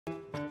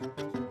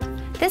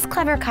This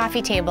clever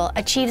coffee table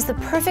achieves the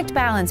perfect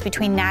balance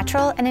between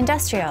natural and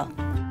industrial.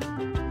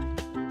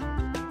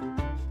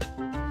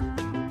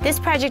 This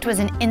project was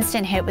an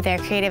instant hit with our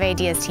Creative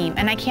Ideas team,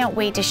 and I can't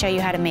wait to show you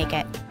how to make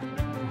it.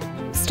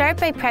 Start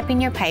by prepping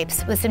your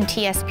pipes with some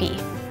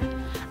TSP.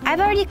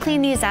 I've already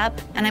cleaned these up,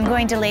 and I'm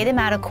going to lay them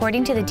out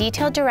according to the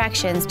detailed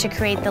directions to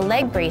create the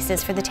leg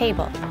braces for the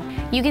table.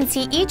 You can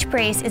see each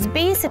brace is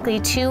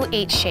basically two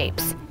H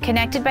shapes,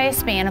 connected by a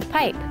span of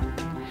pipe.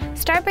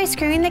 Start by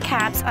screwing the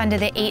caps onto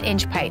the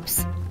 8-inch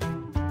pipes.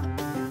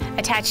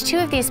 Attach 2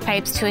 of these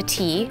pipes to a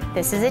T,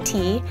 this is a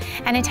T,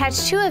 and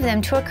attach 2 of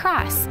them to a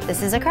cross,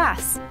 this is a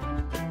cross.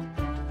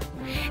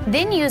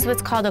 Then use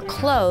what's called a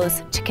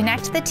close to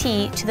connect the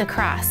T to the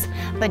cross,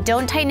 but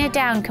don't tighten it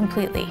down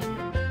completely.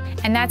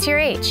 And that's your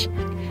H.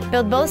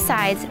 Build both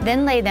sides,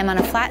 then lay them on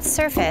a flat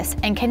surface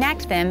and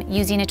connect them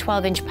using a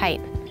 12-inch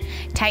pipe.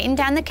 Tighten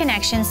down the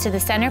connections to the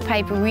center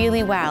pipe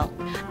really well.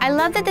 I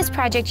love that this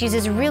project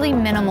uses really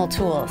minimal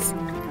tools.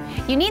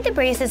 You need the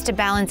braces to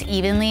balance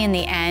evenly in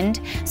the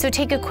end, so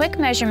take a quick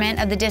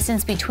measurement of the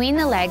distance between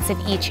the legs of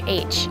each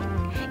H.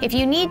 If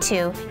you need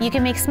to, you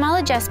can make small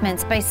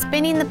adjustments by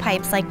spinning the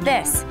pipes like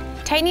this,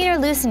 tightening or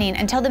loosening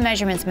until the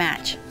measurements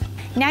match.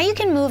 Now you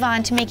can move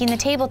on to making the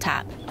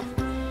tabletop.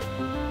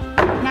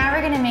 Now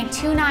we're going to make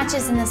 2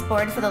 notches in this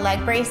board for the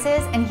leg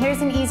braces, and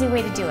here's an easy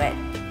way to do it.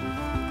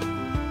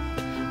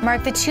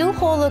 Mark the 2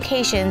 hole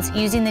locations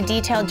using the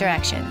detailed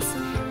directions.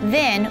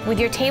 Then, with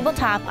your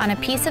tabletop on a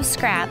piece of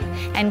scrap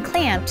and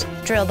clamped,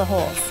 drill the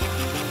holes.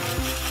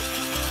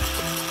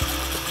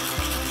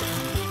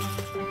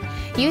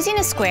 Using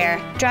a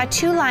square, draw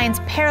 2 lines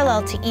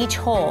parallel to each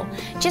hole.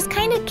 Just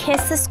kind of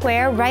kiss the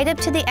square right up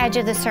to the edge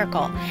of the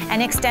circle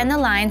and extend the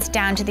lines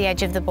down to the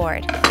edge of the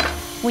board.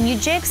 When you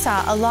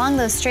jigsaw along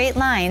those straight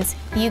lines,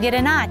 you get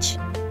a notch.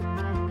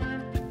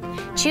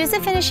 Choose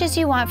the finishes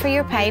you want for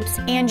your pipes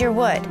and your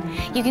wood.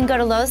 You can go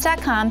to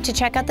Lowe's.com to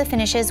check out the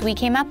finishes we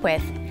came up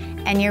with.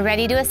 And you're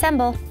ready to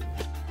assemble.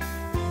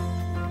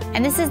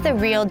 And this is the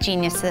real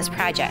genius to this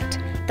project,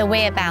 the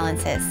way it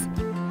balances.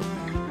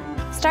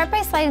 Start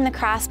by sliding the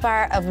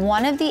crossbar of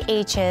one of the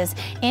H's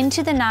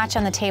into the notch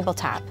on the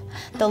tabletop.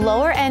 The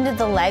lower end of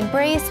the leg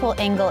brace will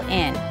angle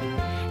in.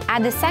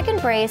 Add the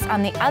second brace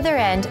on the other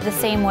end the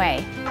same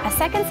way. A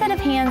second set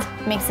of hands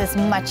makes this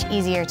much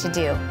easier to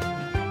do.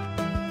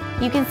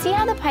 You can see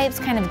how the pipes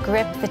kind of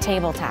grip the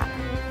tabletop.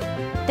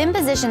 Then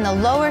position the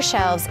lower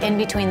shelves in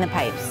between the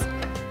pipes.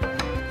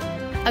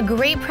 A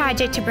great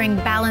project to bring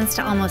balance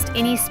to almost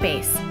any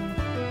space.